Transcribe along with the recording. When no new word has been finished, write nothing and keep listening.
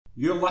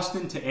You're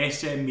listening to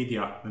SM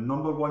Media, the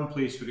number one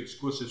place for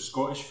exclusive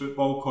Scottish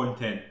football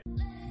content.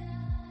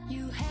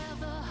 You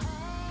have a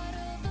heart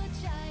of a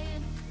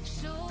giant,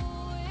 show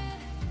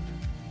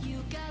it.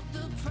 You got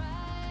the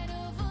pride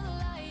of a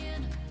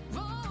lion,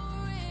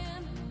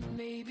 roaring.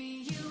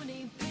 Maybe you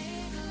need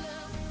big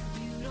love,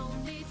 you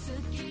don't need to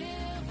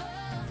give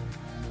up.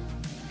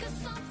 'Cause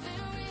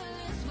something real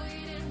is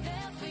waiting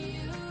there for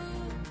you.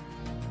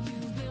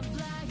 You've been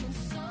flying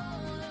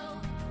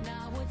solo,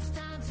 now it's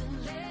time to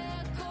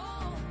let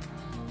go.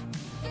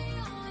 The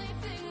only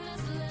thing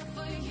that's left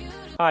for you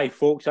to Hi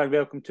folks, and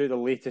welcome to the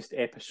latest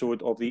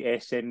episode of the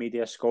SM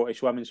Media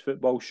Scottish Women's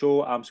Football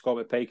Show. I'm Scott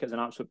McPike. It's an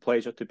absolute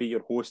pleasure to be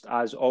your host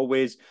as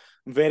always.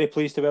 I'm very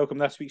pleased to welcome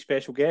this week's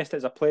special guest.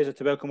 It's a pleasure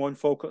to welcome on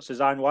Falkirk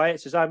Suzanne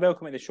Wyatt. Suzanne,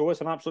 welcome to the show. It's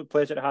an absolute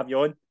pleasure to have you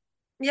on.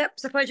 Yep,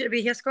 it's a pleasure to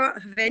be here,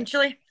 Scott.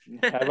 Eventually.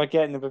 We're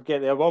getting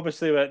there.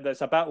 Obviously,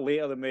 it's a bit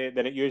later than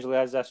it usually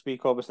is this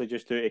week, obviously,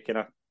 just due to kind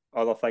of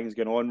other things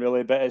going on,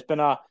 really. But it's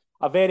been a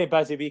very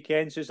busy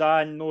weekend,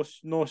 Suzanne. No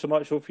so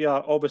much so for you,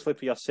 obviously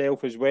for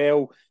yourself as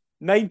well.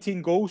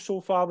 19 goals so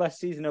far this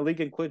season in the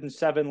league, including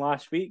 7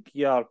 last week.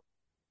 You're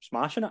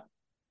smashing it.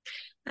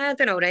 I'm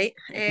doing all right.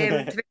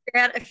 To be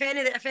fair, if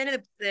any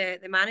of the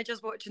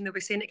managers watching, they'll be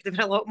saying it could have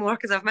been a lot more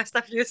because I've missed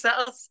a few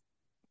sitters.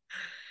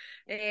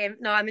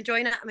 No, I'm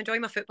enjoying it. I'm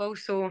enjoying my football,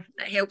 so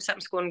it helps that I'm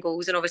scoring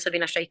goals, and obviously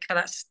being a striker,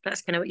 that's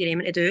kind of what you're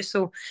aiming to do.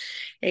 So,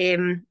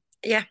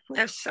 yeah,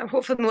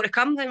 hopefully more to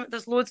come.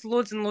 There's loads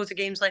and loads of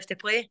games left to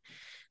play.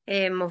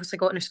 Obviously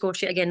got on a score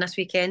sheet again this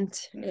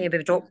weekend.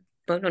 We've dropped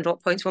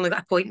points. We only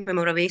got a point when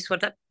we were away, so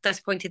we're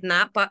disappointed in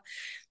that. But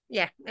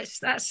yeah,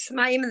 that's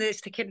my aim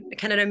is to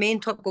kind of remain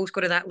top goal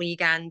scorer of that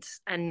league and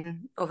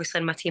obviously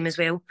in my team as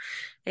well.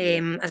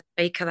 As a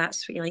striker,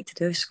 that's what you like to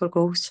do, score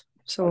goals.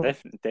 So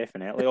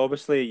Definitely.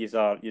 Obviously,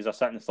 you're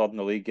sitting third in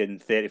the league in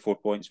 34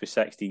 points with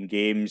 16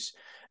 games.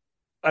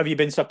 Have you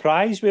been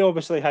surprised with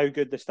obviously how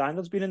good the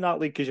standard's been in that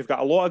league? Because you've got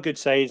a lot of good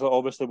sides. Like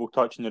obviously, we'll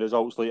touch on the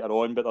results later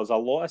on, but there's a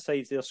lot of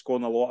sides there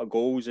scoring a lot of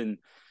goals. And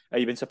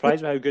have you been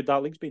surprised with how good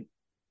that league's been?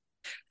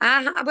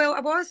 Well,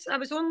 I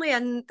was only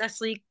in this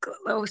league.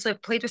 Obviously, I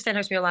played with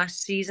Stenhousemuir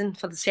last season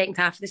for the second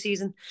half of the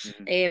season,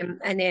 and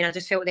then I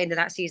just felt at the end of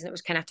that season it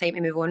was kind of time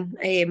to move on,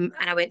 and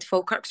I went to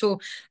Falkirk. So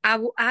I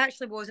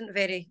actually wasn't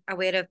very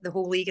aware of the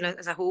whole league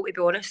as a whole, to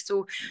be honest.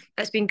 So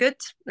it's been good.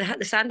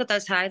 The standard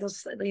is high.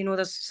 There's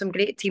some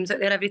great teams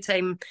out there every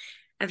time.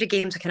 Every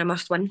game's a kind of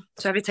must win.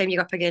 So every time you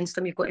go up against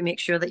them, you've got to make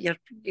sure that you're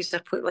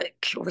put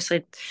like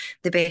obviously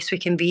the best we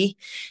can be.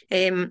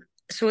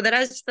 So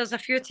there's a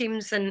few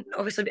teams, and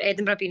obviously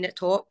Edinburgh being at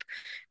top,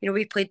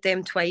 we played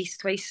them twice.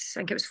 I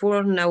think it was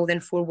 4-0, then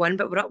 4-1,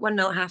 but we're up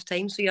 1-0 at half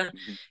time. So you're kind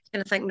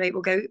of thinking, right,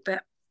 we'll go out,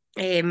 but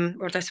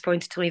we're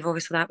disappointed to leave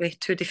obviously that way,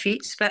 2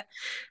 defeats. But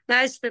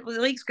the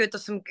league's good.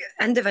 There's some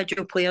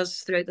individual players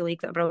throughout the league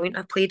that are brilliant.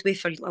 I've played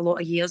with for a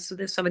lot of years. So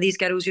there's some of these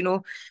girls, I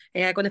go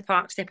in the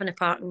park, step in the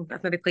park, and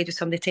I've maybe played with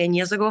somebody 10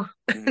 years ago,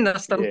 and they're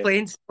still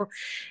playing. So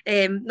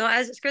no,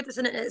 it's good.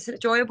 It's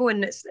enjoyable,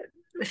 and it's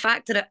the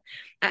fact that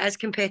it is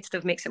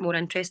competitive makes it more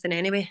interesting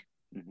anyway.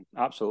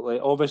 Absolutely.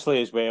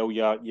 Obviously, as well,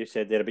 you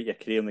said there about your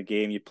career in the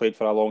game. You played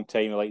for a long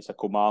time, like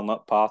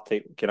Kilmarnock,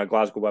 Partick, kind of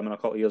Glasgow Women a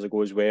couple of years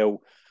ago as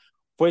well.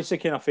 What's the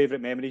kind of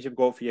favourite memories you've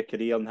got for your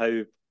career, and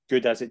how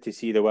good is it to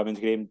see the women's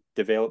game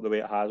develop the way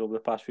it has over the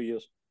past few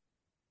years?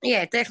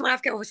 Yeah, definitely.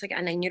 I've obviously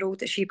got a 9-year-old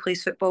that she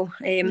plays football.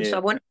 So I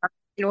want her,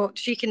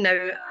 she can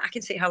now, I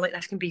can say to her, like,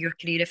 this can be your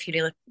career if you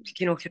really, if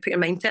you put your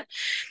mind to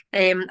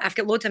it. I've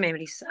got loads of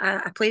memories.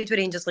 I played with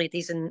Rangers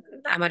ladies, and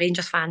I'm a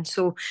Rangers fan.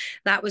 So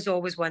that was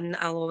always one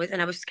that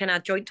and I was kind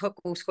of joint top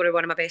goal scorer,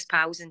 one of my best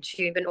pals, and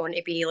she went on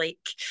to be like,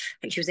 I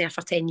think she was there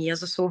for 10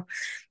 years or so.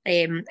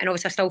 And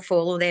obviously I still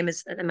follow them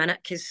at the minute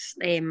because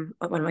one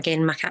of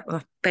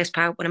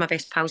my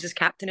best pals is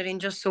captain of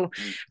Rangers. So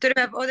do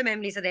remember all the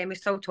memories of them. We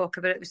still talk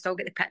about it. We still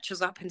get the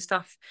pictures up and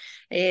stuff.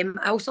 I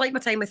also like my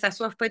time with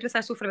Thistle. I've played with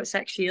Thistle for about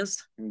 6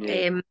 years.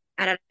 And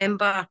I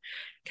remember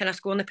kind of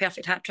scoring the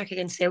perfect hat trick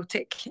against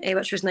Celtic,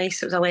 which was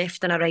nice. It was a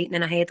left and a right and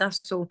then a header.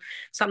 So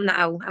something that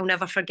I'll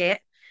never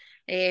forget.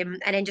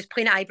 And then just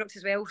playing at Ibrox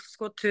as well.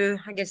 Scored 2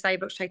 against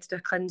Ibrox, tried to do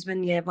a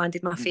Klinsmann. Yeah,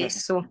 landed my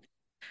face. So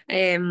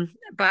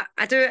but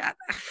I've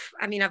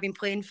been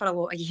playing for a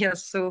lot of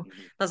years, so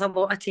there's a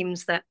lot of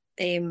teams that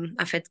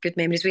I've had good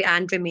memories with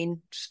and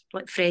remain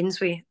like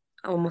friends with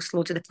almost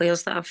loads of the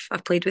players that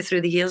I've played with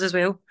through the years as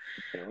well.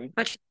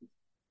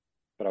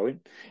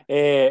 Brilliant.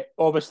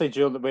 Obviously,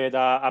 Julie, we had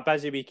a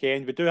busy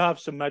weekend. We do have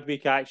some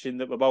midweek action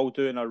that we will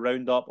do in a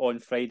roundup on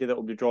Friday that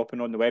will be dropping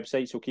on the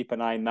website, so keep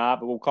an eye on that.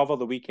 But we'll cover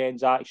the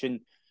weekend's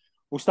action.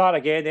 We'll start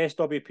again,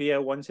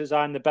 SWPL1,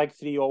 Suzanne, the big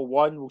 3 all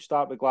won. We'll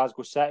start with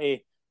Glasgow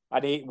City,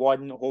 an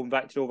 8-1 home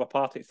victory over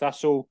Partick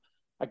Thistle.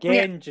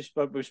 Again,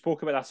 we've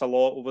spoken about this a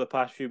lot over the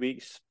past few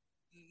weeks.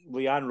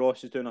 Leanne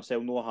Ross is doing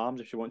herself no harms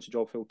if she wants a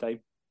job full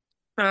time.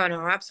 Oh no,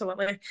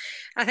 absolutely.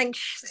 I think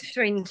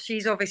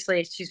she's always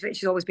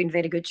been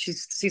very good.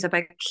 She's a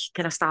big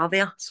kind of star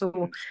there.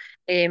 So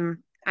I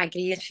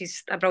agree.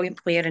 She's a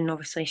brilliant player, and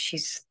obviously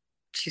she's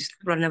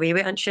running away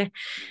with it, isn't she?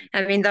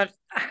 I mean,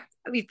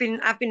 I've been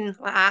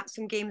at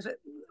some games that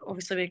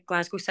obviously with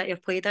Glasgow City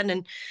have played in,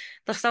 and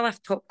they're still a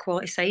top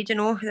quality side.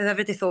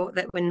 Everybody thought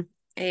that when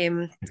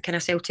kind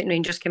of Celtic and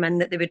Rangers came in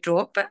that they would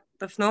drop, but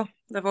they've not.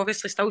 They've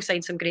obviously still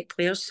signed some great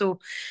players, so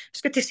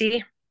it's good to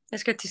see.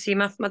 It's good to see.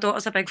 My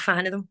daughter's a big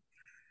fan of them.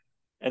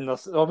 And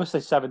there's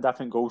obviously 7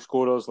 different goal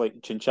scorers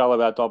like Chinchilla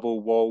with a double,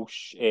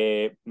 Walsh,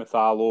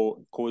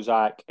 Mathalo,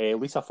 Kozak,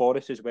 Lisa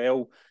Forrest as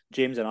well,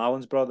 James and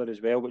Alan's brother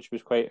as well, which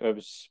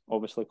was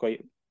obviously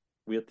quite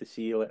weird to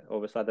see. Like,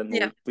 obviously, I didn't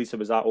know Lisa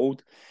was that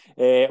old.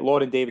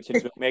 Lauren Davidson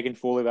as well, Megan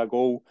Foley with a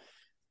goal.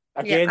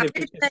 Again, they've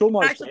got so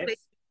much depth.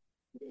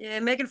 Yeah,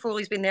 Megan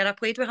Foley's been there. I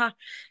played with her.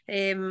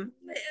 I think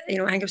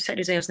it was City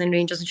Reserves and then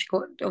Rangers, and she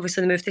got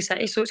obviously the move to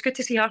City. So it's good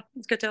to see her.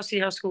 It's good to see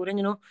her scoring.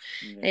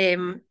 Yeah.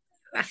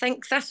 I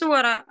think Thistle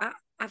I've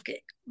got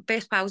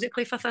best pals that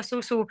play for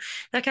Thistle, so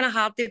they're kind of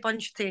hard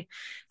bunch to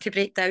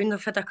break down.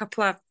 They've had a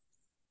couple of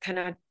kind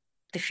of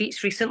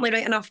defeats recently,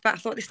 right enough, but I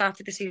thought they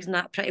started the season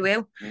that pretty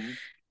well.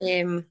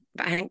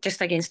 But I think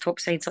just against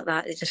top sides like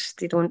that,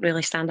 they don't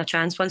really stand a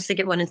chance. Once they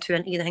get 1 and 2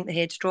 into you, I think the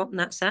heads drop, and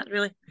that's it,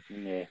 really.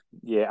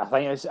 Yeah. I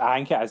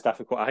think it is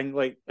difficult. I think,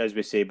 like as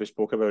we say, we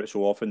spoke about it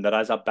so often. There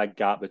is a big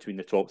gap between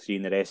the top 3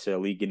 and the rest of the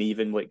league, and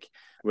even like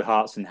with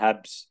Hearts and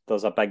Hibs,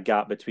 there's a big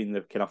gap between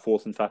the kind of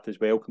 4th and 5th as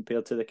well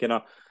compared to the kind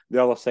of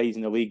the other sides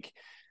in the league.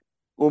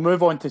 We'll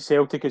move on to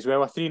Celtic as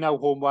well. A 3-0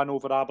 home win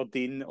over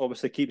Aberdeen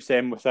obviously keeps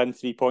them within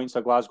 3 points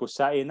of Glasgow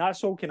City, and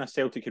that's all kind of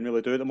Celtic can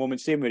really do at the moment.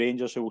 Same with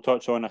Rangers, who we'll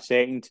touch on in a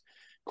second.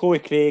 Chloe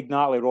Craig,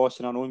 Natalie Ross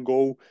in an own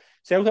goal.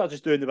 Celtic are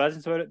just doing the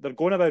business about it. They're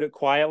going about it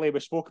quietly. We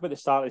spoke about the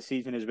start of the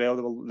season as well.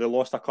 They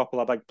lost a couple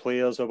of big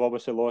players. They've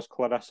obviously lost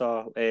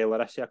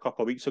Larissa a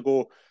couple of weeks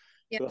ago.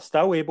 Yep. They're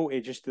still able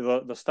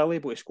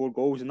to score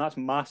goals, and that's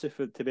massive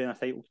to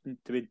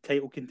be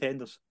title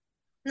contenders.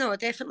 No,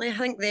 definitely. I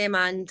think them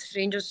and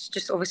Rangers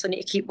just obviously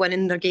need to keep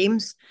winning their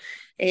games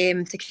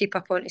to keep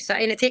up on to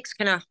City, and it takes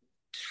kind of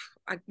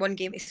one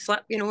game to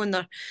slip, and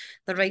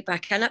they're right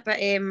back in it. But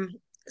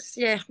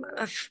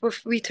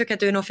we took a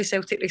doing off of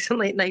Celtic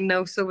recently at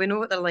 9-0, so we know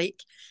what they're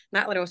like.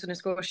 Natalie Ross on the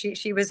score.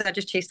 She was. I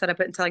just chased her a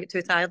bit until I got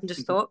too tired and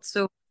just stopped.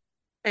 So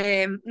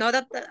that's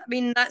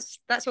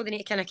what they need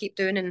to kind of keep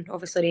doing, and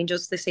obviously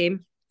Rangers the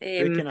same.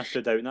 Who kind of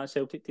stood out in that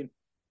Celtic team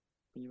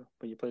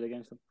when you played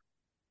against them?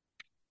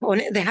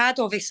 They had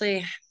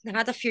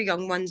a few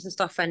young ones and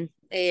stuff in,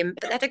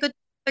 but they had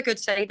a good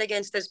side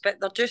against us. But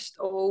they're just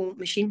all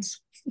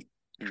machines.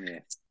 Yeah.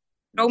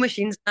 All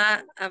machines.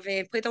 I've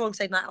played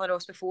alongside Natalie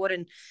Ross before,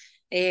 and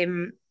a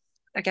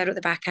girl at the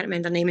back, I can't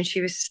remember her name, and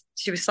she was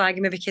slagging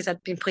me because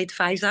I'd been played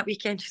fives that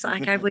weekend. She's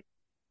like, I can't believe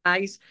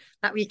fives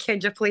that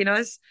weekend you're playing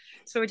us.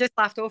 So we just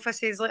laughed off. I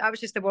says, like, I was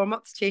just a warm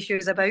up to chase you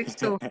was about.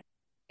 So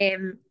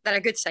they're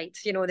a good side.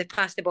 They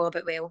pass the ball a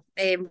bit well.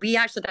 We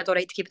actually did all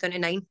right to keep it down to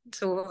 9.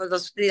 So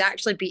they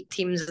actually beat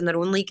teams in their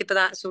own league for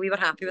that. So we were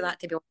happy with that,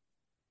 to be honest.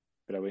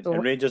 Brilliant. So,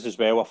 and Rangers as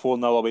well, a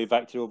 4-0 away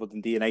victory over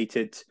Dundee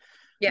United.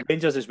 Yep.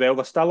 Rangers as well,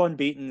 they're still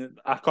unbeaten.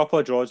 A couple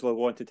of draws they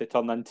wanted to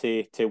turn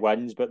into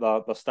wins, but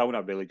they're still in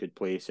a really good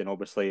place, and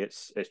obviously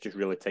it's just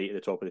really tight at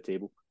the top of the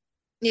table.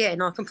 Yeah,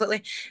 no,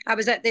 completely. I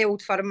was at the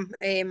Old Firm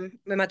with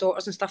my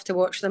daughters and stuff to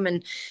watch them,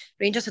 and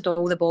Rangers had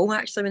all the ball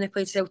actually when they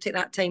played Celtic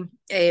that time.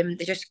 They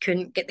just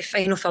couldn't get the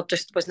final third,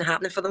 just wasn't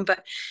happening for them.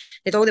 But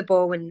they had all the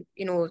ball, and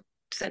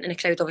sitting in the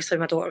crowd, obviously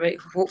my daughter right,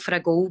 hope for a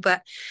goal.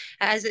 But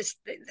I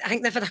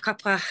think they've had a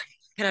couple of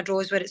kind of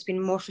draws where it's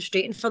been more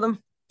frustrating for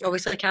them.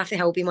 Obviously, Kathy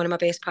Hill being one of my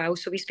best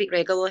pals, so we speak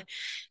regularly.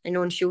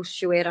 And she'll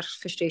air her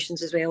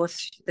frustrations as well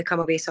if they come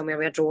away somewhere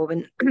with a draw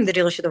and they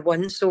really should have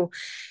won. So,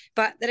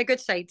 but they're a good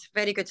side,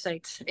 very good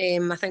side.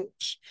 I think,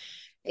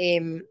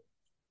 I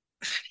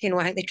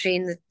think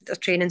their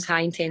training's high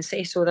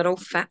intensity, so they're all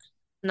fit,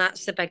 and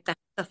that's the big difference,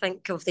 I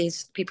think, of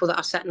these people that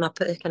are sitting up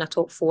at the kind of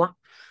top 4.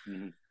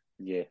 Mm-hmm.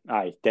 Yeah,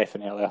 aye,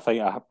 definitely.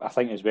 I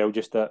think as well,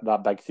 just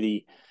that big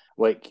 3,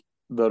 like.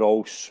 They're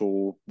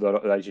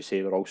as you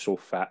say, they're all so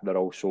fit. They're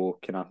also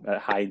kind of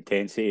at high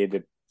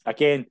intensity.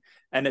 Again,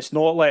 and it's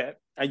not like,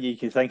 and you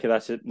can think of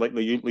this like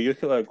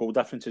the goal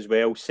difference as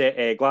well.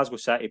 Glasgow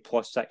City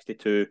plus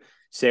 62,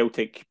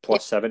 Celtic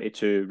plus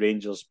 72,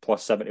 Rangers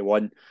plus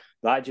 71.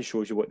 That just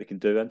shows you what they can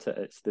do, isn't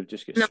it? They've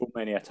just got so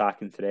many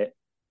attacking threat.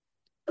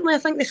 I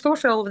think they score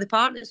for all over the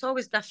park. It's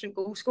always different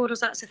goal scorers.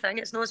 That's the thing.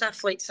 It's not as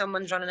if like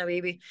someone's running away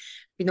with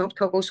not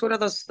a goal scorer.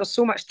 There's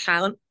so much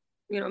talent.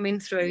 You know what I mean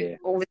throughout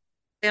all the.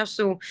 There.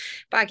 So,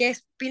 but I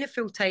guess being at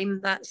full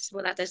time, that's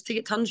what that does to you.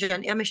 It turns you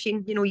into a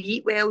machine. You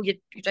eat well, you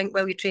drink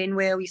well, you train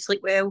well, you sleep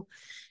well,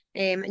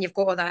 and you've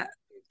got all that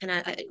kind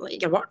of like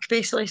your work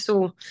basically.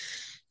 So,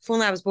 if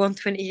only I was born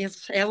 20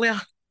 years earlier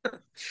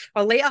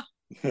or later,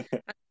 I'd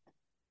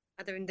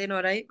have been doing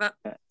all right. But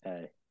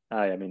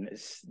I mean,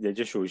 it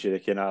just shows you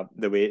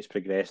the way it's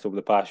progressed over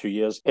the past few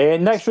years.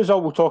 Next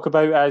result we'll talk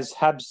about is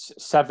Hibs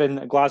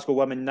 7, Glasgow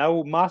Women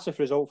 0. Massive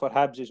result for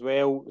Hibs as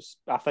well.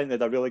 I think they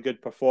had a really good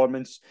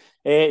performance.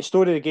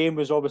 Story of the game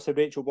was obviously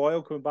Rachel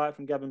Boyle coming back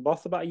from giving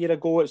birth about a year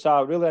ago. It's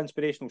a really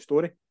inspirational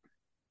story.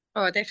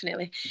 Oh,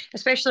 definitely.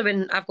 Especially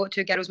when I've got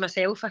two girls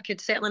myself, I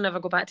could certainly never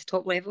go back to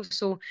top level.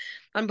 So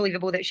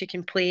unbelievable that she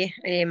can play.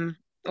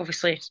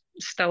 Obviously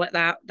still at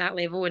that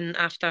level, and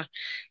after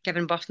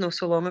giving birth not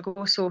so long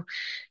ago. So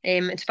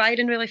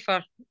inspiring really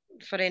for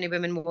any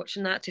women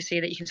watching that, to say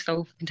that you can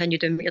still continue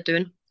doing what you're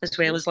doing as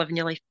well as living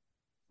your life,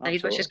 which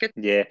is Absolutely.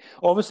 good. Yeah.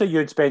 Obviously,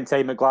 you'd spent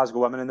time at Glasgow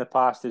Women in the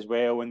past as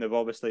well, and they've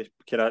obviously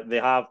they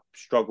have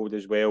struggled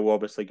as well.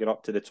 Obviously, get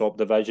up to the top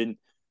division.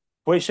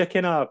 What's your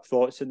kind of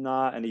thoughts on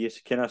that? And are you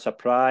kind of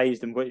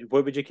surprised? And what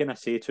would you kind of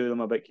say to them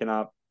about kind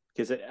of,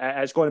 because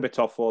it's going to be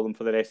tough for them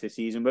for the rest of the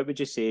season? What would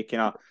you say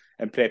kind of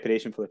in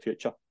preparation for the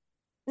future?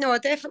 No,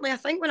 definitely. I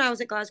think when I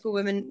was at Glasgow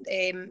Women,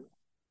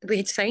 we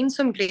had signed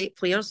some great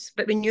players,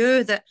 but we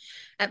knew that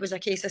it was a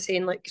case of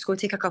saying, like, it's going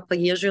to take a couple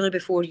of years really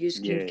before you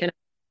can Yeah. kind of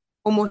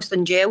almost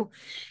in gel.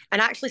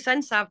 And actually,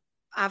 since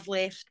I've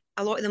left,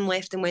 a lot of them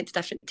left and went to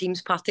different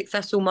teams, Partick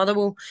Thistle,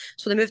 Motherwell.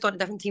 So they moved on to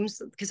different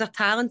teams because they're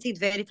talented,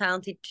 very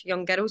talented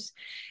young girls.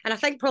 And I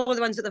think probably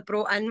the ones that they've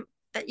brought in,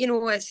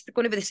 it's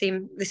going to be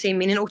the same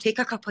meaning. It'll take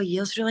a couple of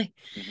years really,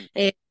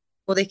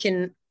 before they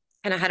can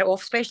kind of hit it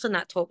off, especially in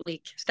that top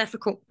league. It's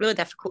difficult, really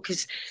difficult,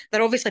 because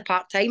they're obviously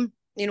part time.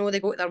 They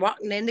go to their work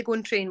and then they go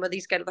and train with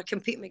these girls. They're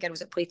competing with girls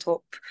that play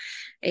top,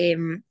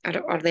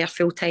 or they're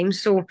full time.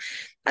 So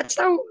it's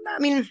still, I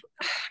mean,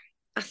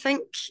 I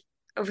think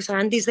obviously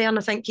Andy's there, and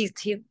I think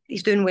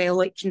he's doing well.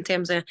 Like in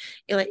terms of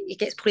he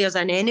gets players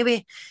in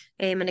anyway,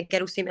 and the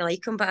girls seem to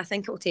like him. But I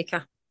think it'll take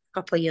a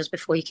couple of years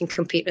before you can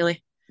compete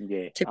really.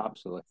 Yeah,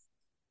 absolutely.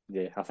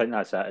 Yeah, I think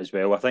that's it as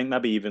well. I think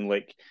maybe even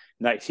like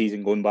next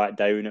season going back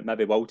down, it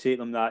maybe will take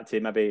them that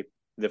to maybe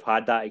they've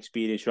had that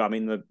experience. You know what I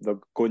mean? They're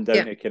going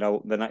down to kind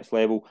of the next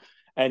level,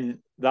 and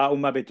that'll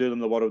maybe do them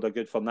the world of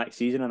good for next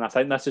season. And I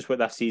think this is what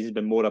this season's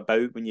been more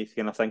about when you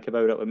kind of think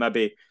about it. Like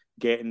maybe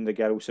getting the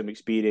girls some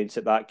experience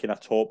at that kind of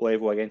top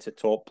level against the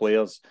top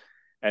players,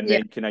 and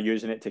then kind of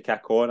using it to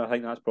kick on. I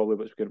think that's probably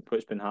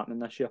what's been happening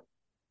this year.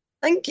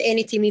 I think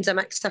any team needs a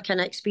mix of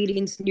kind of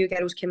experience, new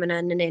girls coming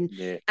in, and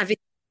then every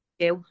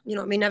gel. You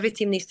know what I mean? Every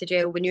team needs to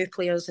gel with new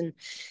players, and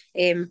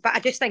but I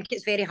just think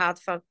it's very hard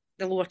for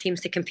the lower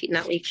teams to compete in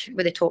that league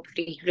with the top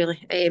three,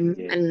 really.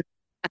 And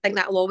I think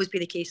that will always be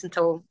the case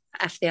until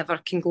if they ever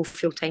can go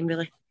full time,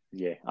 really.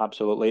 Yeah,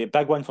 absolutely.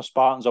 Big win for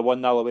Spartans, a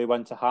 1-0 away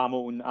win to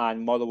Hamilton,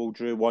 and Motherwell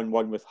drew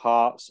 1-1 with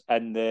Hearts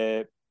in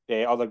the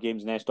other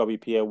games in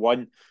SWPL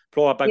 1.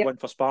 Probably a big win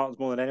for Spartans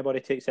more than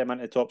anybody, takes them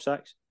into the top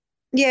 6.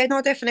 Yeah,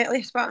 no,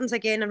 definitely. Spartans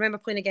again. I remember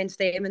playing against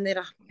them, and they're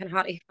a kind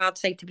of hard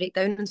side to break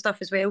down and stuff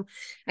as well.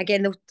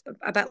 Again, they'll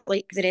a bit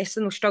like the rest of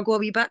them, they'll struggle a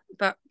wee bit,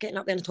 but getting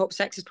up there in the top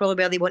 6 is probably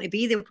where they want to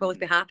be. They'll probably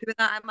be happy with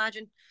that, I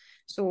imagine.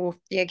 So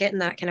yeah, getting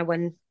that kind of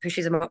win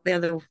pushes them up there. I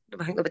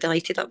think they'll be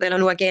delighted up there. I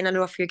know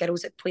a few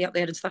girls that play up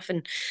there and stuff,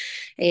 and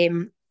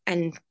they're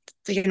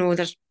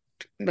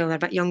a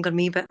bit younger than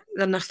me, but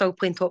they're still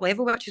playing top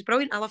level, which is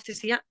brilliant. I love to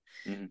see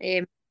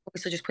it.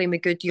 Obviously just playing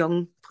with good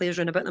young players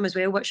around about them as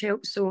well, which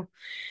helps. So,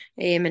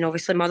 and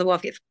obviously Motherwell,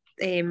 I've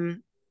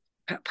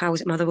got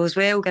pals at Motherwell as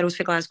well, girls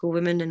for Glasgow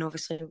Women, and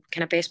obviously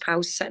kind of best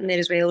pals sitting there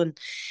as well. And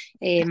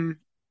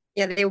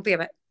they'll be a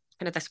bit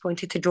kind of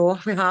disappointed to draw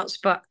with Hearts,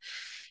 but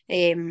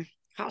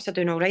Hearts are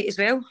doing all right as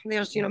well.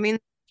 There's, you know what I mean,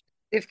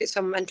 they've got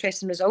some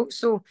interesting results.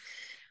 So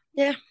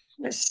yeah,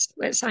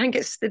 I think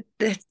it's the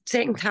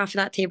second half of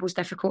that table is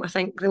difficult. I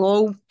think they'll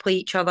all play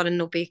each other, and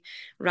there'll be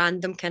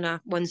random kind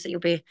of ones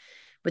that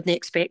wouldn't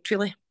expect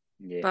really.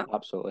 Yeah,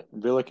 absolutely.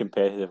 Really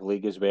competitive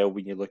league as well.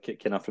 When you look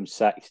at kind of from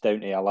 6th down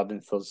to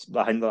 11th,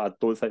 I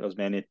don't think there's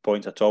many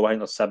points at all. I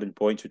think there's 7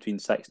 points between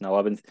 6th and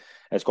 11th.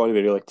 It's going to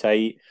be really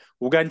tight.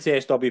 We'll get into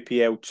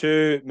SWPL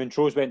 2.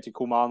 Montrose went to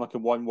Kilmarnock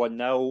and won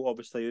 1-0.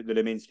 Obviously, there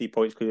remains 3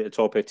 points clear at the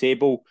top of the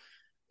table.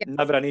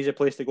 Never an easy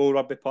place to go,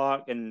 Rugby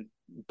Park, and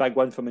big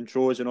win for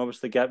Montrose, and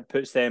obviously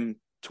puts them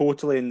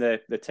totally in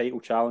the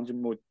title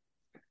challenging mode.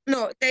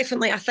 No,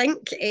 definitely. I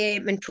think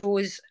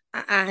Montrose,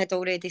 I had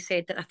already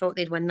said that I thought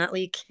they'd win that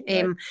league.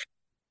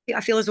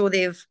 I feel as though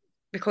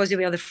because of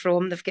where they're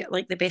from, they've got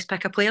like the best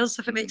pick of players,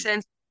 if it makes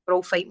sense. We're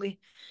all fighting with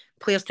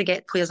players to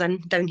get players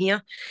in down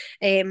here.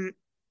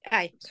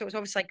 So it's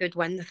obviously a good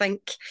win. I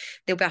think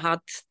they'll be a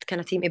hard kind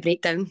of team to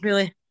break down,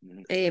 really.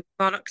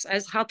 Monarchs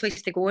is a hard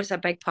place to go. It's a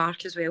big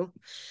park as well.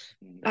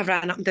 I've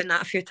ran up and down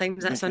that a few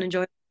times. That's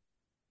unenjoyable.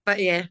 But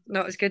yeah,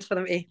 no, it's good for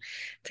them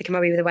to come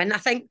away with a win. I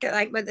think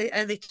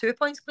are they 2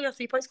 points clear,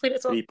 3 points clear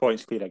at all? 3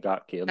 points clear at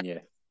Gartcairn, yeah.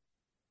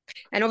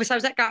 And obviously I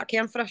was at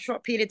Gartcairn for a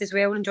short period as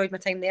well and enjoyed my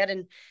time there.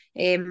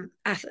 And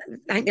I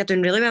think they're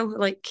doing really well.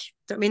 Like,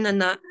 I mean, in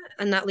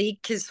that league,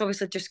 because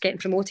obviously just getting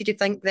promoted, you'd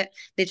think that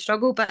they'd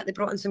struggle, but they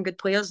brought in some good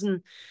players,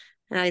 and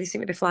they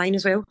seem to be flying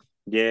as well.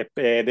 Yeah,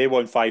 they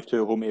won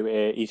 5-2 home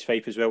to East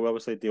Fife as well.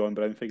 Obviously, Dion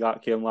Brown for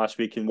Gartcairn last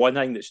week. And one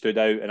thing that stood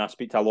out, and I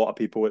speak to a lot of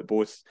people at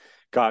both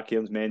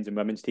Gartcairn's men's and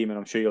women's team, and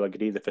I'm sure you'll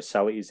agree, the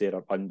facilities there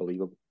are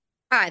unbelievable.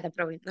 They're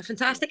brilliant. They're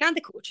fantastic. And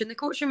the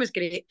coaching was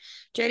great.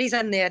 Jerry's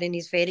in there and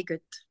he's very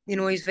good.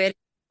 All his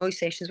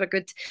sessions were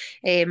good.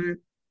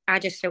 I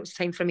just felt it's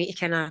time for me to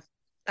kind of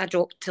I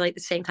dropped to like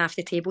the second half of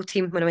the table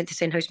team when I went to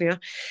Sandhousemuir,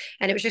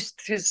 and it was just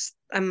because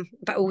I'm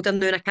a bit older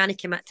now and I can't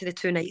commit to the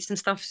 2 nights and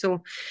stuff.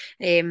 So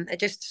it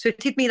just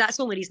suited me. That's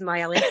the only reason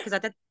why I left, because I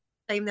did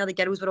time there. The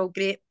girls were all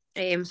great.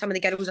 Some of the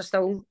girls are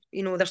still,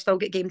 they're still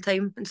get game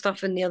time and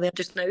stuff, and they're there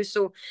just now.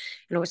 So,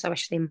 I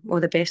wish them all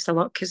the best of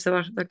luck, because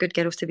they're good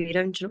girls to be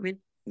around. Do you know what I mean?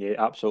 Yeah,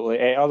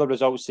 absolutely. Other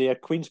results here: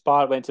 Queens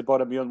Park went to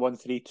Boroughmuir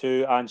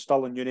 1-3-2, and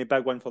Stirling Uni,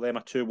 big win for them,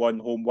 a 2-1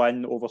 home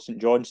win over St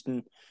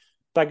Johnstone.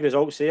 Big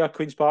results there.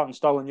 Queens Park and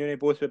Stirling Uni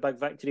both with big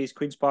victories.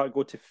 Queens Park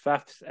go to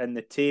 5th in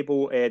the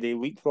table. They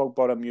leapfrog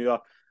Boroughmuir,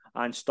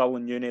 and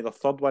Stirling Uni, their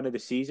 3rd win of the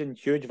season.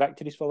 Huge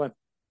victories for them.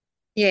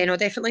 Yeah, no,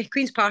 definitely.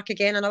 Queen's Park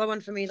again, another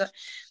one for me that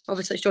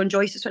obviously it's John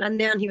Joyce that's went in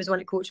there, and he was the one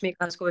that coached me at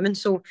Glasgow Women.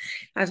 So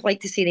I'd like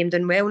to see them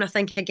doing well. And I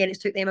think again it's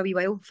took them a wee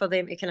while for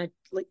them to kind of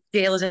like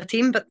gel as a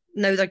team, but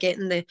now they're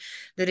getting the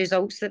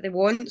results that they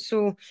want.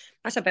 So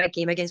that's a big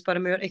game against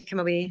Boroughmuir to come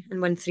away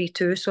and win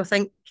 3-2. So I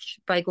think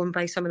by going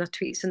by some of their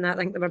tweets and that, I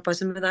think they were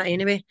buzzing with that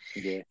anyway.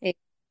 Yeah.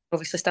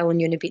 Obviously still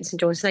in Uni beating St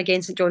Johnstone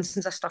again. St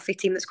Johnstone's a stuffy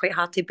team that's quite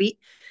hard to beat,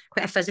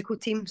 quite a physical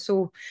team.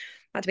 So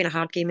that'd been a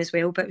hard game as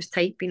well, but it was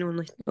tight, being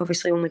only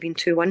been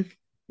 2-1.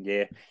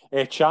 Yeah.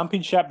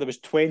 Championship, there was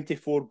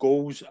 24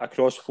 goals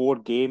across 4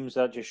 games.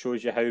 That just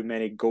shows you how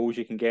many goals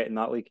you can get in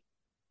that league.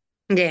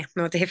 Yeah,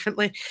 no,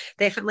 definitely.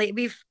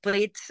 We've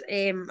played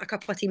a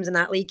couple of teams in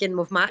that league, and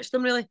we've matched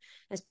them, really.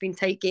 It's been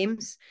tight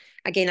games.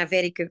 Again, a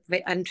very good,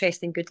 very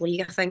interesting, good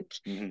league, I think.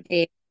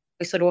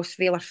 Obviously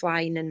Rossvale are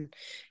flying, and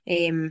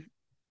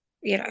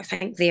I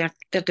think they're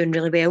doing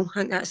really well. I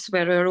think that's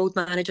where our old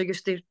manager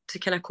used to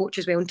kind of coach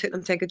as well, and took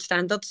them to a good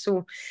standard.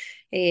 So,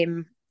 I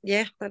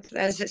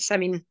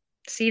mean,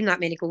 seeing that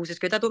many goals is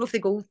good. I don't know if the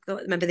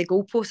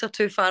goalposts are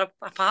too far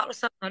apart or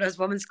something, or is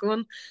women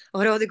scoring,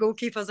 or all the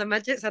goalkeepers are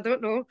midgets. I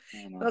don't know.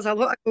 There's a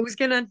lot of goals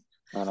going in.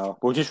 I know.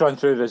 We'll just run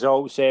through the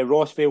results.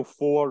 Rossvale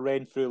 4,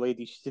 Renfrew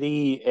Ladies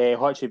 3,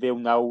 Hutchie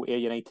 0, Ayr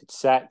United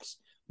 6,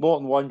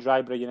 Morton 1,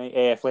 Dryborough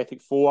United,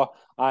 Athletic 4,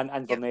 and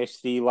Inverness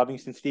 3,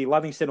 Livingston 3.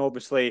 Livingston,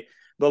 obviously,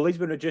 the league's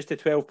been reduced to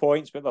 12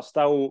 points, but they're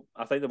still,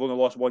 I think they've only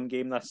lost 1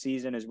 game this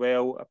season as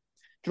well.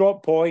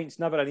 Drop points,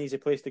 never an easy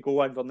place to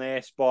go,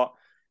 Inverness, but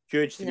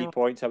huge 3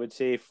 points, I would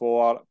say,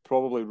 for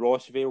probably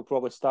Rossvale,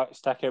 probably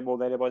stick out more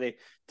than anybody.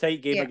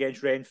 Tight game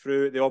against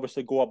Renfrew. They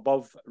obviously go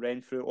above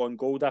Renfrew on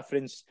goal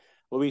difference.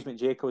 Louise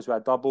McJacobs with a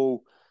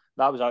double.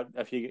 That was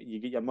if you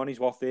get your money's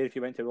worth there if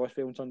you went to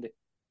Rossvale on Sunday.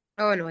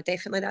 Oh no,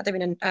 definitely. That'd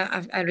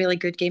have been a really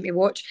good game to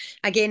watch.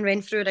 Again,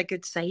 Renfrew are a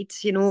good side.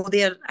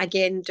 They're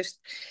again just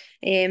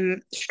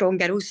strong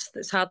girls.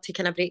 It's hard to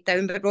kind of break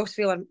down. But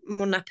Rossvale are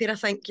more nippier, I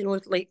think.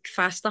 Like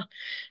faster.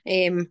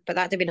 But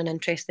that'd have been an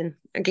interesting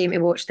game to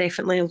watch.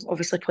 Definitely,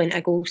 obviously, plenty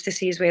of goals to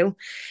see as well.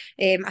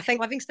 I think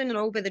Livingston and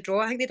all by the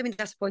draw. I think they'd have been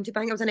disappointed.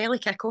 I think it was an early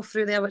kick-off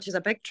through there, which is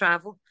a big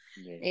travel.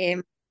 Yeah.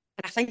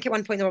 And I think at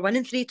one point they were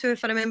winning 3-2,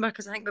 if I remember,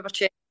 because I think we were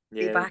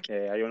checking back.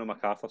 Yeah, Iona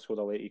MacArthur scored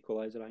a late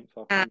equaliser, I think,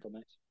 for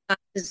Inverness.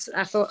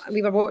 I thought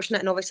we were watching it,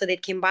 and obviously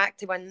they'd came back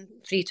to win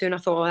 3-2, and I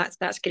thought,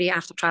 that's great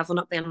after travelling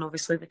up there, and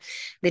obviously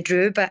they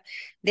drew. But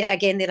they're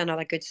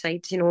another good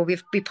side.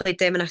 We played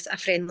them in a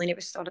friendly, and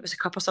it was a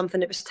cup or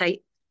something. It was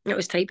tight. It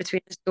was tight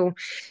between us. So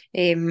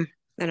they're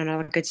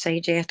another good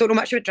side. Yeah, don't know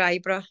much about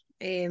Dryborough.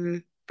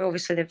 But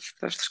obviously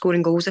they're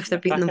scoring goals if they're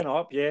beating them.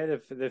 Up, yeah.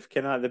 They've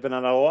been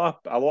on a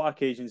lot of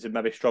occasions and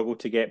maybe struggled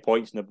to get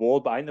points on the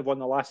board, but I think they've won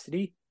the last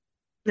 3.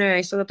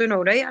 Yeah, so they're doing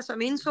all right. That's what I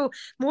mean. So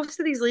most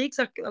of these leagues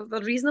are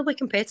reasonably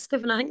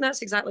competitive, and I think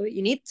that's exactly what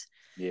you need.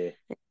 Yeah.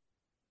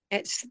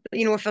 It's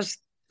if there's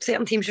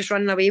certain teams just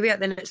running away with it,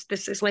 then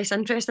it's less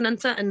interesting,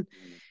 isn't it?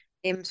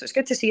 And so it's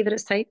good to see that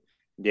it's tight.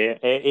 Yeah,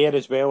 Ayr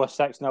as well, a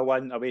 6-0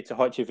 win away to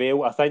Hutchie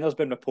Vale. I think there's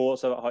been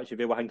reports about Hutchie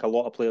Vale. I think a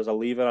lot of players are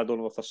leaving. I don't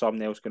know if there's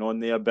something else going on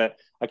there, but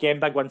again,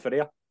 big win for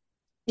Ayr.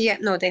 Yeah,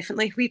 no,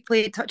 definitely. We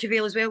played Hutchie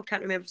Vale as well.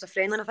 Can't remember if it was a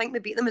friendly, and I think we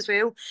beat them as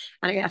well.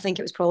 And I think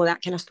it was probably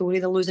that kind of story.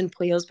 They're losing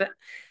players, but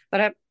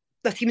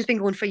the team's been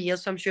going for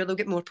years, so I'm sure they'll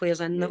get more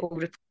players in that will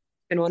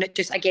on. It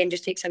just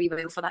takes a wee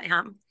while for that to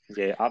happen.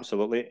 Yeah,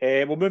 absolutely.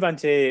 We'll move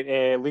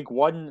into League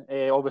One.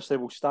 Obviously,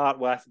 we'll start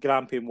with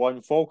Grampian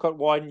 1, Falkirk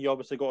 1. You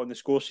obviously got on the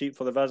score sheet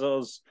for the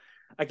visitors.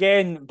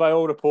 Again, by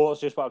all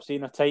reports, just what I've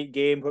seen, a tight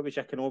game. What was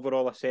your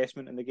overall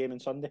assessment in the game on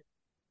Sunday?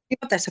 We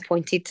were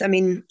disappointed. I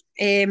mean,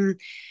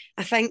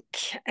 I think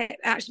it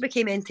actually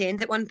became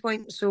end-to-end at one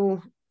point,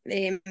 so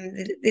they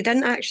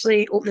didn't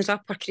actually open us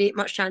up or create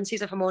much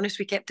chances, if I'm honest.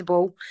 We kept the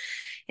ball,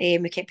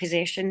 we kept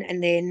possession,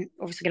 and then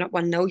obviously getting up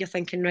 1-0, you're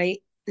thinking, right.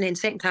 And then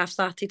second half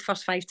started,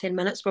 first 5-10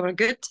 minutes we were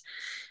good,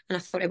 and I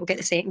thought, we'll get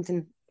the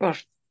second, or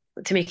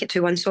to make it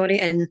 2-1, sorry,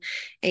 and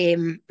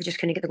we just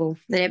couldn't get the goal.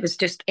 Then it was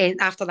just,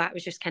 after that, it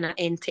was just kind of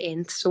end to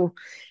end. So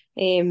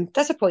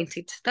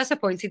disappointed, but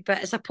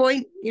it's a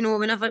point,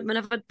 whenever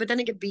we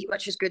didn't get beat,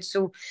 which is good.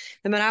 So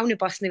the morale and the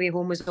bus on the way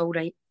home was all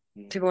right,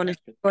 to be honest.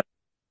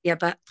 Yeah,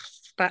 but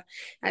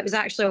it was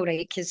actually all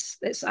right, because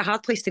it's a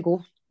hard place to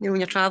go. When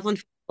you're travelling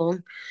for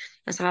long,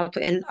 it's hard,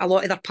 and a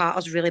lot of their part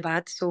is really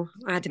bad, so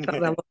I had to put a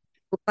lot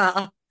of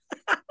patter.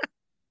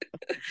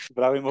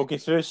 Brilliant. We'll go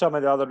through some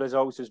of the other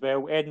results as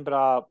well.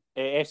 Edinburgh,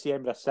 FC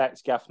Edinburgh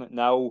 6, Gifford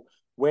 0.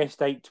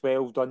 Westdyke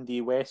 12,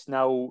 Dundee West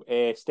 0.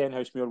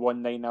 Stenhousemuir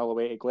 1-9-0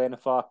 away to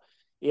Glenafar.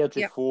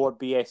 Airdrie 4,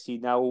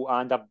 BSC 0.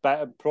 And a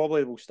bit,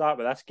 probably we'll start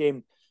with this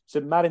game.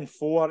 St Mirren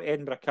 4,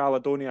 Edinburgh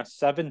Caledonia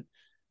 7.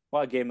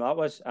 What a game that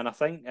was. And I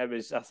think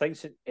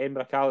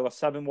Edinburgh Cali were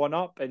 7-1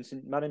 up and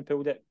St Mirren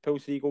pulled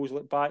 3 goals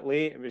back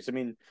late. It was,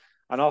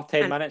 another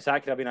 10 minutes,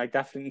 that could have been a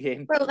different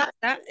game. Well,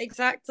 that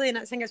exactly. And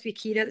I think it's with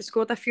Kira that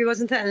scored a few,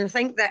 wasn't it? And I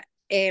think that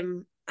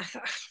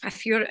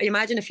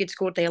imagine if you'd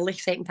scored early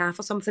second half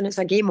or something, it's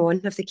a game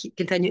on if they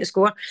continue to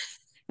score.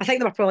 I think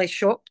they were probably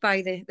shocked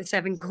by the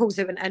 7 goals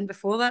that went in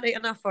before that, right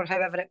enough, or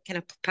however it kind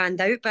of panned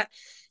out. But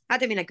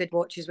that'd have been a good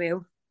watch as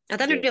well. I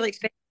didn't really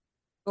expect,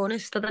 to be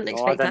honest. I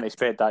didn't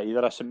expect that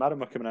either. St Mirren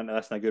were coming into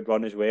this in a good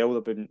run as well.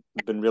 They've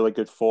been really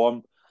good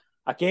form.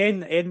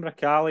 Again, Edinburgh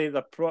Cali,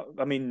 that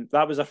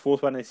was their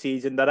 4th win of the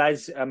season. There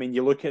is,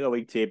 you look at the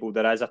league table,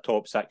 there is a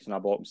top 6 and a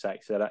bottom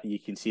 6. You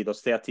can see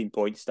there's 13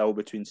 points still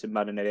between St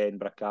Mirren and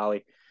Edinburgh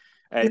Cali.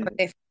 And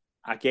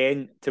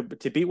again, to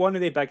beat one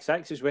of the big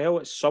 6 as well,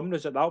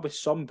 that'll be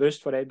some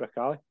boost for Edinburgh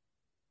Cali.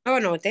 Oh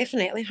no,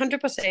 definitely,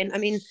 100%.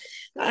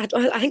 I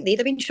think they'd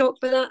have been shocked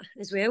by that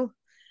as well.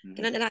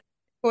 Getting into that,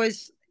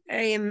 because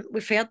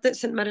we've heard that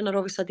St Mirren are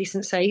obviously a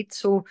decent side.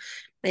 So,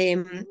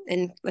 and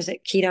was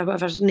it Kira,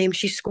 whatever her name?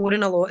 She's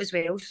scoring a lot as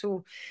well.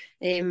 So,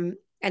 and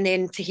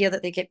then to hear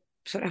that they get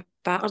sort of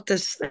battered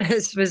was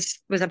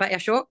a bit of a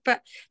shock.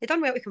 But they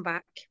done well to come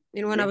back.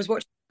 And I was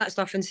watching that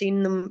stuff and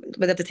seeing them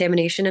with their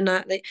determination and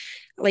that.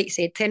 Like you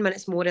said, 10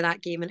 minutes more of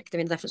that game and it could have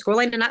been a different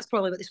scoreline. And that's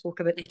probably what they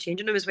spoke about in the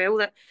changing room as well.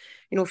 That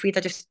if we'd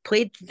have just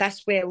played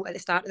this well at the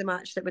start of the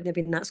match, that wouldn't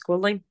have been that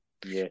scoreline.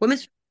 Yeah.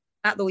 Women's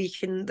that though, you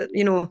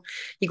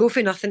go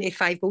for nothing to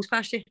 5 goals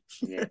past you.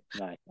 Yeah,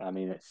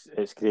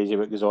 it's crazy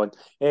what goes on.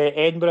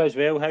 Edinburgh as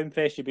well. How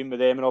impressed you been with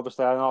them? And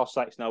obviously another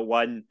 6-0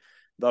 win.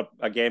 They're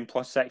again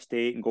 +6 to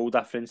 8 in goal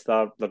difference.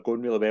 They're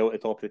going really well at the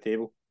top of the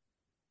table.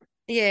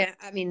 Yeah,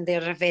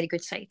 they're a very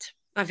good side.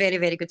 A very,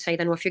 very good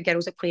side. I know a few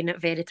girls are playing it,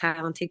 very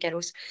talented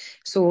girls.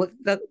 So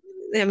I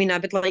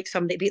would like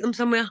somebody to beat them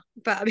somewhere,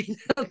 but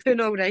they're doing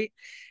all right.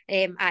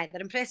 They're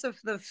impressive.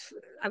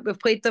 We've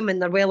played them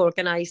and they're well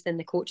organised, and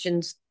the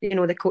coaching's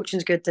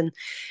good, and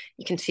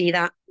you can see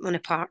that on the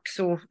park.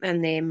 So,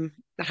 and they're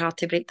hard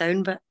to break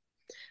down, but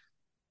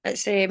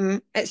it's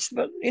nice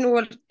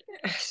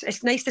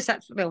to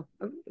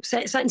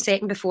sit in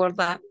second before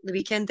the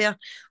weekend there.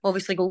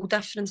 Obviously, goal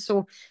difference,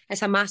 so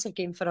it's a massive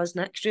game for us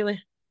next,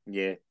 really.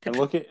 Yeah, and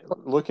look at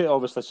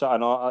obviously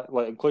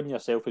like including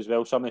yourself as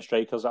well. Some of the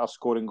strikers that are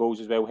scoring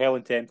goals as well.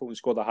 Helen Templeton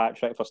scored a hat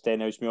trick for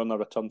Stenhousemuir on her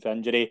return for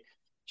injury.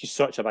 She's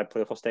such a big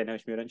player for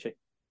Stenhousemuir, isn't she?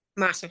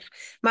 Massive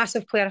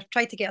player. I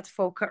tried to get her to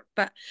Falkirk,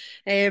 but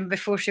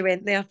before she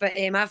went there. But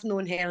I've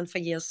known Helen for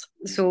years,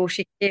 so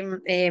she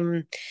came.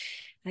 I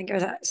think it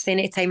was at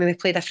Senate time when we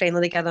played a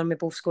friendly together and we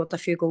both scored a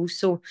few goals.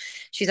 So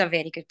she's a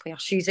very good player.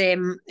 She's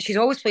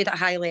always played at a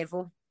high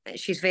level.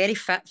 She's very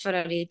fit for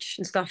her age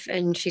and stuff,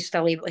 and she's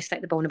still able to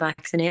stick the ball in the back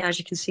of the net, as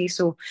you can see.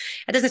 So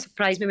it doesn't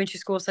surprise me when she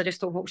scores. I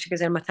just don't hope she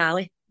goes in my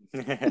tally.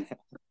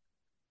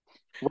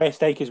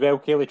 Westdyke as well.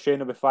 Kaylee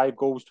Traynor with 5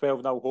 goals,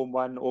 12-0 home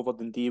win over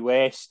Dundee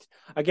West.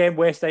 Again,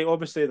 Westdyke,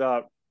 obviously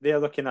they're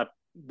looking at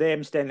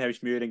them.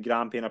 Stenhousemuir and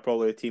Grampian are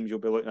probably the teams you'll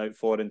be looking out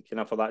for and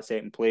for that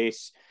second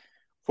place.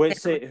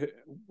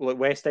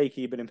 Westdyke,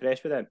 you've been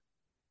impressed with them?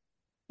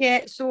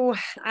 Yeah, so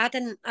I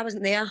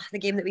wasn't there the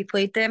game that we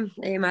played them.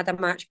 I had a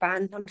match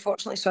ban,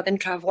 unfortunately, so I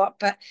didn't travel up.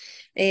 But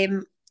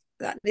the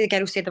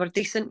girls said they were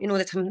decent.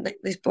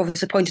 They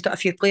obviously pointed out a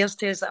few players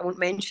to us that I won't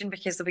mention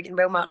because they'll be getting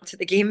well marked at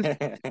the game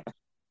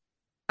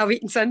a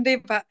week on Sunday.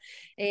 But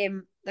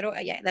they're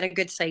a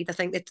good side. I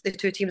think the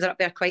two teams are up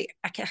there quite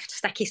a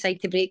sticky side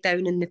to break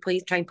down, and they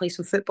try and play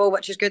some football,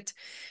 which is good.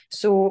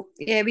 So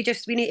yeah, we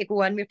need to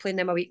go in. We're playing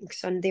them a week on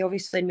Sunday,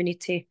 obviously, and we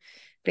need to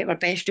do our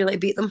best really to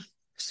beat them.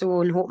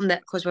 So, and hoping that,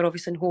 because we're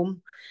obviously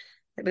home,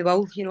 that we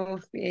will,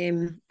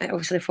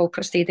 obviously the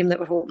Falkirk Stadium, that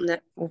we're hoping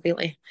that we'll be able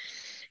to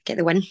get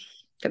the win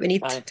that we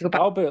need to go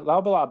back. That'll be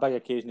like a big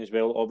occasion as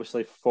well.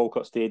 Obviously,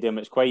 Falkirk Stadium,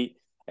 it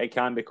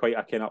can be quite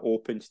a kind of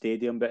open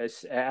stadium, but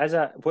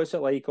what's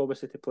it like,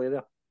 obviously, to play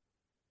there?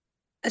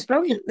 It's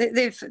brilliant.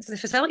 The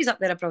facilities up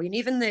there are brilliant.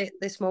 Even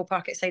the small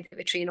park outside that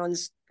we train on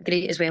is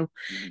great as well.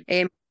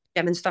 Gym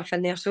and stuff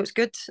in there, so it's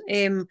good.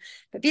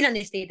 But being in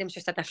the stadium is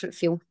just a different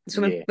feel.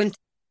 So when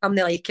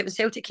they like it. When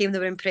Celtic came, they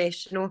were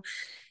impressed, and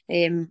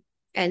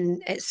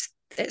it's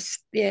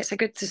a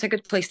good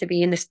place to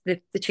be. And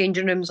the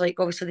changing rooms, like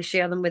obviously they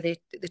share them with the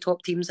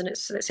top teams, and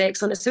it's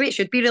excellent. It's the way it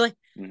should be, really.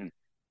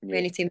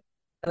 Any team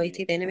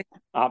related anyway.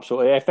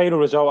 Absolutely. Final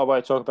result I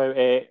want to talk about: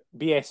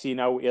 BSC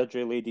 0,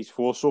 Airdrie Ladies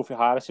 4. Sophie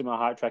Harrison with a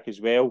hat trick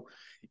as well.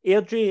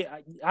 Airdrie,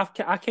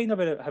 I kind of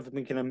have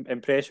been kind of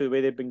impressed with the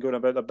way they've been going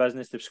about their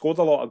business. They've scored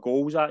a lot of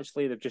goals,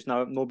 actually. They've just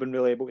not been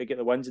really able to get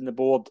the wins in the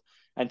board.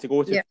 And to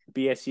go to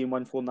BSC and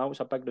win 4 now,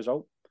 it's a big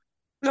result.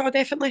 No,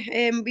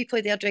 definitely. We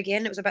played Airdrie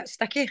again. It was a bit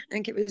sticky. I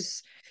think it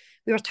was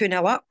we were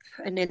 2-0 up,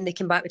 and then they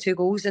came back with 2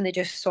 goals, and they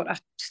just sort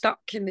of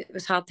stuck, and it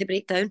was hard to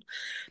break down.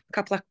 A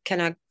couple of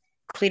kind of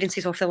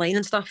clearances off the line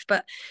and stuff,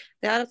 but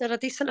they're a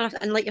decent enough,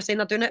 and like you're saying,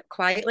 they're doing it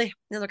quietly.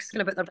 They're just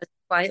going about their business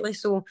quietly,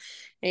 so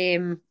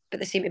but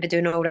they seem to be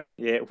doing it all right.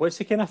 Yeah, what's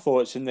the kind of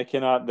thoughts in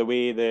the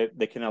way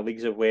the kind of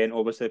leagues have went?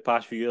 Obviously, the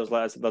past few years,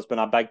 there's been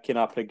a big kind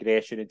of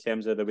progression in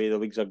terms of the way the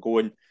leagues are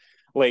going.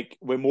 Like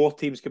with more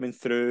teams coming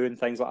through and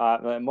things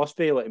like that, it must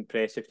be like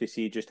impressive to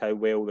see just how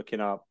well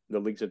the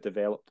leagues have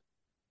developed.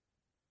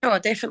 Oh,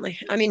 definitely.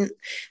 I mean,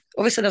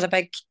 obviously there's a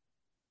big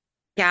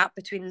gap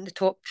between the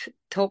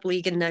top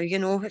league and now. You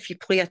know, if you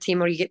play a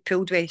team or you get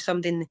pulled with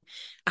somebody in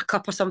a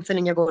cup or something,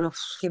 and you're going, "Oh,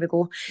 here we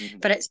go." Mm-hmm.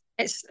 But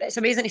it's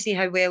amazing to see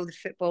how well the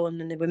football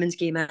and the women's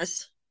game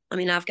is. I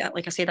mean, I've got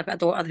a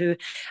daughter who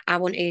I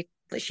want to.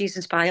 Like, she's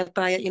inspired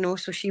by it, you know.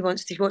 So she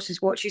watches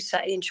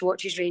City and she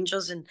watches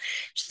Rangers, and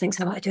she thinks,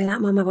 "I want to do that,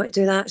 Mum. I want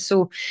to do that."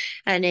 So,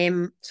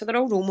 and so they're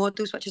all role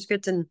models, which is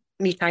good. And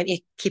me trying to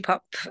keep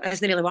up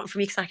isn't really working for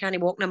me because I can't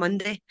walk on a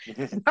Monday.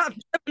 But I'm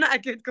giving it a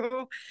good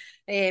go.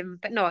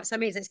 But no, it's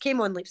amazing. It's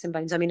came on leaps and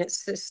bounds. I mean,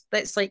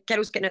 it's like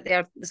girls getting out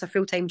there. It's a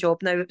full-time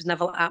job now. It was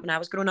never like that when I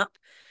was growing up.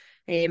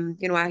 You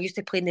know, I used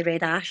to play in the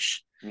Red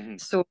Ash,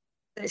 so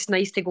it's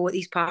nice to go at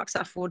these parks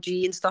that are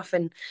 4G and stuff,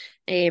 and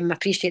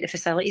appreciate the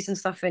facilities and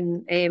stuff.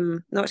 And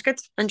no, it's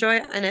good. Enjoy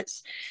it, and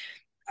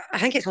I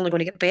think it's only going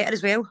to get better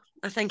as well.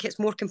 I think it's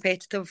more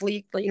competitive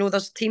league. Like, you know,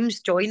 there's teams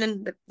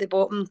joining the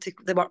bottom to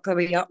work their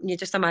way up, and you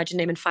just imagine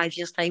them in 5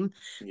 years' time.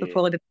 They'll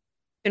probably be,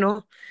 you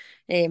know.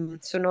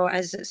 So no,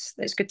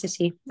 it's good to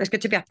see. It's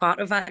good to be a part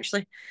of,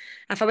 actually.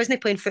 If I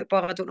wasn't playing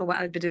football, I don't know what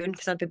I'd be doing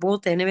because I'd be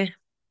bored anyway.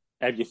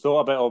 Have you thought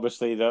about,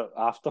 obviously, that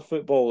after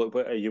football,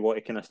 what you want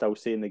to kind of still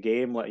stay in the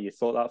game? Like, you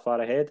thought that far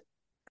ahead?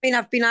 I mean,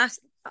 I've been asked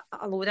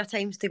a load of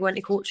times to go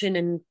into coaching,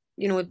 and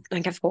you know, I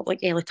think I've got like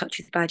early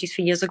touches badges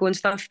for years ago and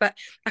stuff. But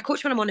I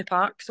coach when I'm on the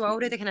park, so I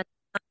already kind of.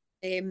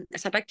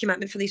 It's a big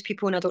commitment for these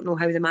people, and I don't know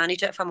how they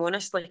manage it. If I'm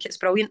honest, like, it's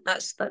brilliant.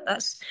 That's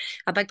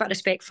a big bit of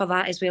respect for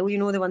that as well. You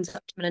know, the ones that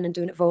are coming in and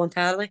doing it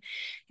voluntarily.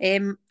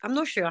 I'm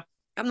not sure.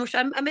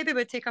 I maybe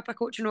would take up a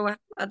coaching role,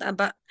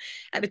 but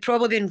it would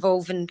probably be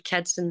involving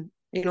kids and.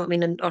 You know what I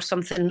mean, or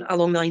something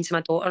along the lines of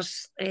my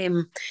daughter's,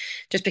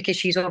 just because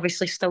she's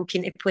obviously still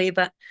keen to play.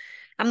 But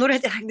I'm not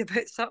ready to hang the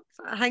boots up.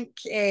 I think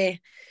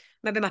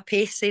maybe my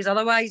pace says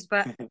otherwise,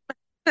 but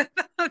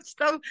I'm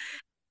still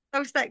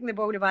sticking the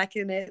ball in the back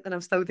of the net, and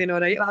I'm still doing all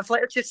right. I've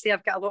let her just say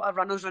I've got a lot of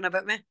runners run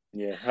about me.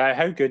 Yeah.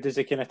 How good is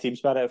the kind of team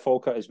spirit at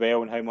Falkirk as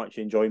well, and how much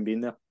you enjoying being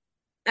there?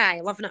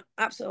 Aye, loving it.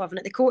 Absolutely loving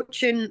it. The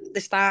coaching,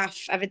 the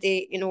staff, every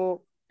day, you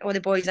know, all the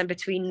boys in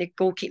between, the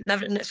goalkeeping,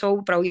 everything, it's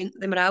all brilliant.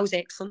 The morale's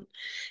excellent.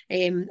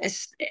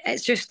 It's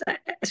just,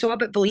 it's all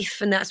about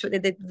belief, and that's what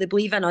they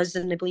believe in us,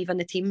 and they believe in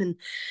the team,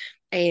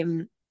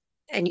 and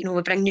you know,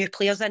 we bring new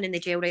players in and they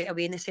gel right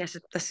away, and they say, this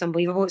is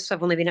unbelievable. So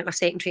I've only been at my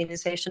second training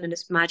session and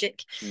it's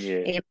magic.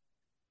 Yeah.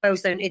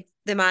 Boils down to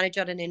the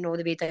manager and then all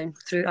the way down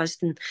through us,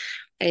 and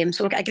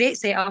so we've got a great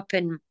setup,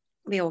 and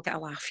we all get a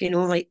laugh, you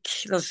know. Like,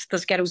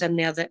 there's girls in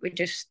there that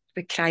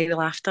we cry with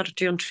laughter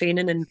during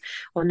training and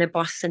on the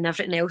bus and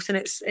everything else, and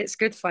it's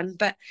good fun.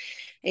 But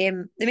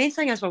the main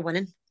thing is we're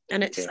winning,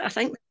 and I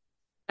think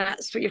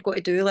that's what you've got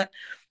to do. Like,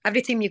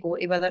 every team you go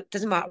to, whether it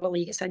doesn't matter what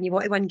league it's in, you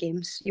want to win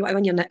games. You want to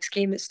win your next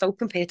game. It's still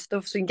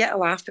competitive, so you can get a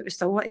laugh, but we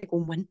still want to go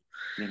and win.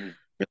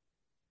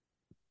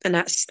 And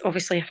that's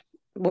obviously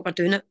what we're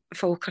doing at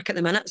Falkirk at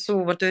the minute. So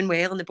we're doing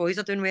well, and the boys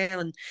are doing well,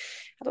 and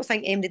I don't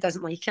think anybody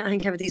doesn't like it. I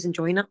think everybody's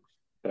enjoying it.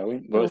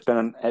 Brilliant. Well,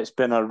 it's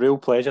been a real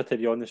pleasure to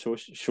be on the show,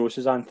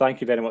 Suzanne.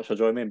 Thank you very much for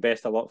joining me, and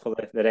best of luck for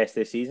the rest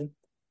of the season.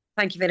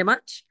 Thank you very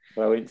much.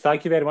 Brilliant.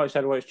 Thank you very much,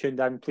 everyone who's tuned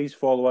in. Please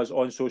follow us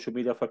on social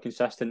media for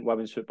consistent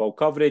women's football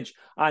coverage.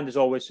 And as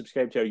always,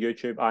 subscribe to our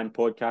YouTube and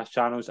podcast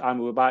channels. And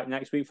we'll be back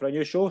next week for a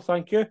new show.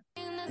 Thank you.